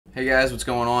Hey guys, what's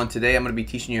going on? Today I'm going to be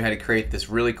teaching you how to create this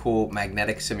really cool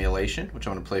magnetic simulation, which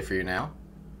I'm going to play for you now.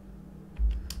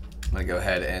 I'm going to go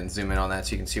ahead and zoom in on that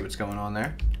so you can see what's going on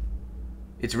there.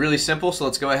 It's really simple, so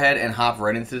let's go ahead and hop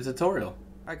right into the tutorial.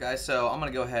 Alright guys, so I'm going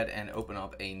to go ahead and open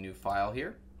up a new file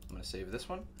here. I'm going to save this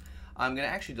one. I'm going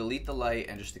to actually delete the light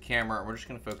and just the camera, and we're just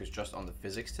going to focus just on the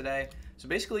physics today. So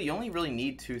basically you only really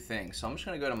need two things. So I'm just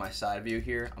going to go to my side view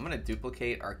here. I'm going to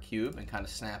duplicate our cube and kind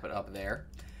of snap it up there.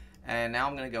 And now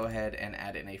I'm going to go ahead and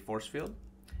add in a force field.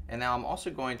 And now I'm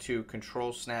also going to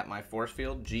control snap my force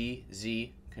field, G,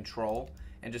 Z, control,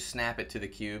 and just snap it to the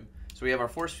cube. So we have our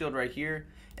force field right here,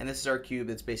 and this is our cube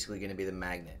that's basically going to be the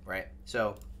magnet, right?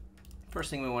 So first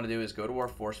thing we want to do is go to our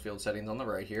force field settings on the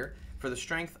right here. For the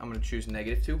strength, I'm going to choose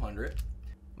 -200. I'm going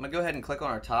to go ahead and click on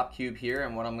our top cube here,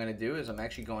 and what I'm going to do is I'm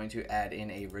actually going to add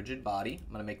in a rigid body.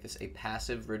 I'm going to make this a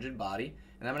passive rigid body,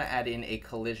 and I'm going to add in a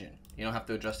collision. You don't have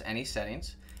to adjust any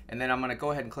settings. And then I'm going to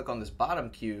go ahead and click on this bottom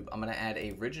cube. I'm going to add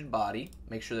a rigid body,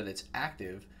 make sure that it's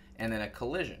active, and then a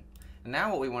collision. And now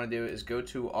what we want to do is go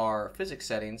to our physics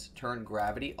settings, turn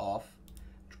gravity off,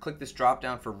 click this drop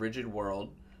down for rigid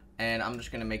world, and I'm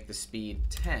just going to make the speed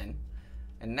 10.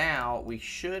 And now we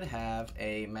should have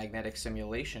a magnetic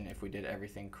simulation if we did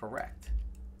everything correct.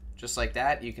 Just like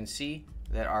that, you can see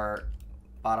that our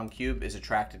bottom cube is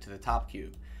attracted to the top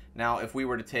cube. Now if we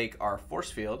were to take our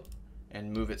force field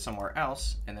and move it somewhere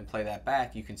else and then play that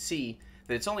back, you can see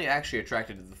that it's only actually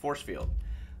attracted to the force field.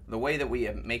 The way that we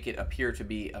make it appear to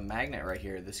be a magnet right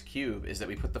here, this cube, is that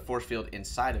we put the force field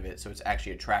inside of it, so it's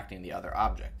actually attracting the other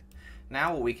object.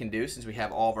 Now what we can do, since we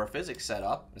have all of our physics set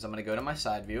up, is I'm going to go to my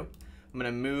side view. I'm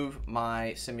going to move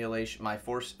my simulation, my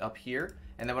force up here,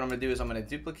 and then what I'm going to do is I'm going to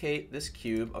duplicate this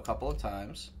cube a couple of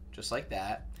times, just like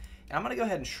that. And I'm going to go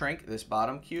ahead and shrink this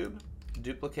bottom cube,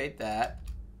 duplicate that,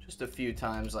 just a few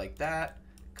times like that,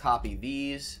 copy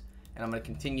these, and I'm going to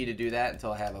continue to do that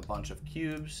until I have a bunch of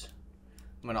cubes.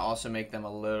 I'm going to also make them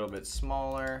a little bit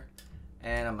smaller,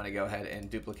 and I'm going to go ahead and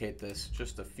duplicate this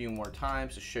just a few more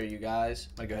times to show you guys.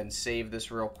 I'm going to go ahead and save this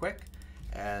real quick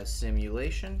as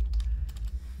simulation,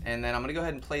 and then I'm going to go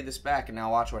ahead and play this back, and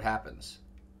now watch what happens.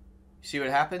 See what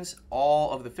happens?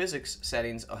 All of the physics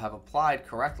settings have applied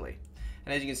correctly.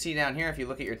 And as you can see down here, if you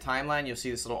look at your timeline, you'll see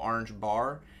this little orange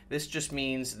bar. This just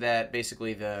means that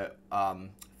basically the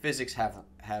physics have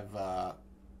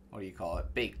what do you call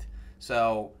it, baked.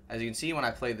 So as you can see, when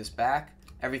I play this back,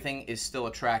 everything is still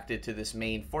attracted to this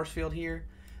main force field here.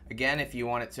 Again, if you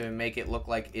want it to make it look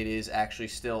like it is actually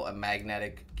still a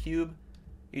magnetic cube,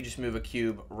 you just move a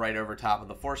cube right over top of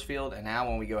the force field. And now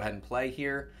when we go ahead and play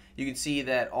here, you can see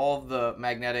that all of the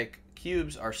magnetic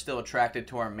cubes are still attracted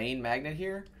to our main magnet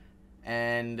here,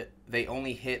 and they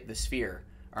only hit the sphere,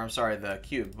 or I'm sorry, the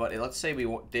cube. But let's say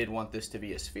we did want this to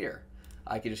be a sphere.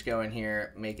 I could just go in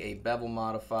here, make a bevel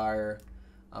modifier.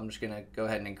 I'm just going to go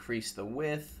ahead and increase the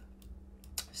width,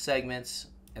 segments,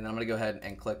 and then I'm going to go ahead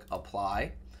and click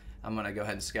apply. I'm going to go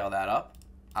ahead and scale that up,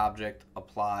 object,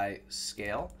 apply,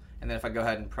 scale. And then if I go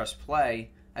ahead and press play,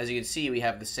 as you can see, we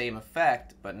have the same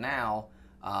effect, but now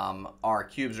our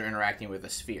cubes are interacting with a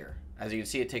sphere. As you can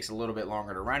see, it takes a little bit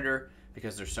longer to render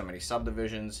because there's so many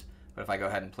subdivisions. But if I go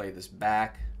ahead and play this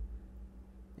back,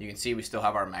 you can see we still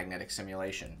have our magnetic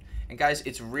simulation. And guys,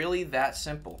 it's really that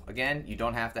simple. Again, you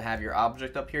don't have to have your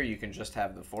object up here. You can just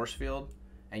have the force field,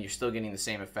 and you're still getting the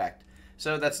same effect.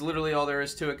 So that's literally all there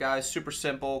is to it, guys. Super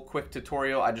simple, quick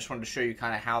tutorial. I just wanted to show you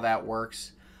kind of how that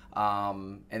works.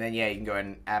 And then, yeah, you can go ahead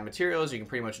and add materials. You can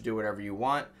pretty much do whatever you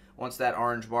want. Once that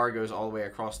orange bar goes all the way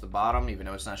across the bottom, even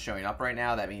though it's not showing up right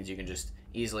now, that means you can just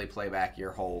easily play back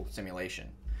your whole simulation.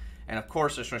 And of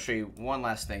course, I just want to show you one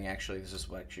last thing. Actually, this is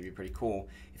what should be pretty cool.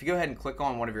 If you go ahead and click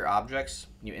on one of your objects,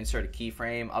 you insert a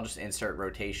keyframe. I'll just insert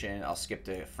rotation. I'll skip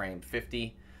to frame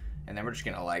 50, and then we're just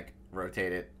gonna like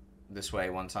rotate it this way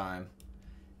one time.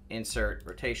 Insert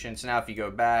rotation. So now if you go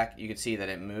back, you can see that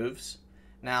it moves.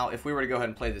 Now, if we were to go ahead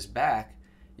and play this back,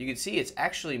 you can see it's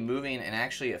actually moving and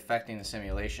actually affecting the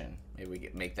simulation. Maybe we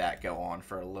make that go on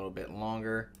for a little bit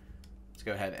longer. Let's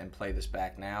go ahead and play this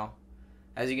back now.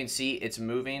 As you can see, it's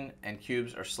moving and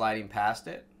cubes are sliding past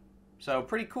it. So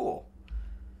pretty cool.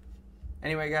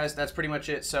 Anyway, guys, that's pretty much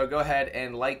it. So go ahead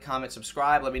and like, comment,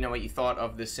 subscribe. Let me know what you thought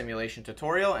of this simulation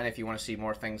tutorial. And if you want to see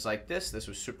more things like this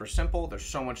was super simple. There's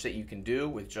so much that you can do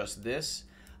with just this.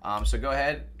 So go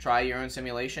ahead, try your own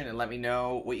simulation, and let me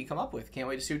know what you come up with. Can't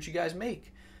wait to see what you guys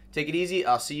make. Take it easy.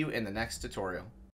 I'll see you in the next tutorial.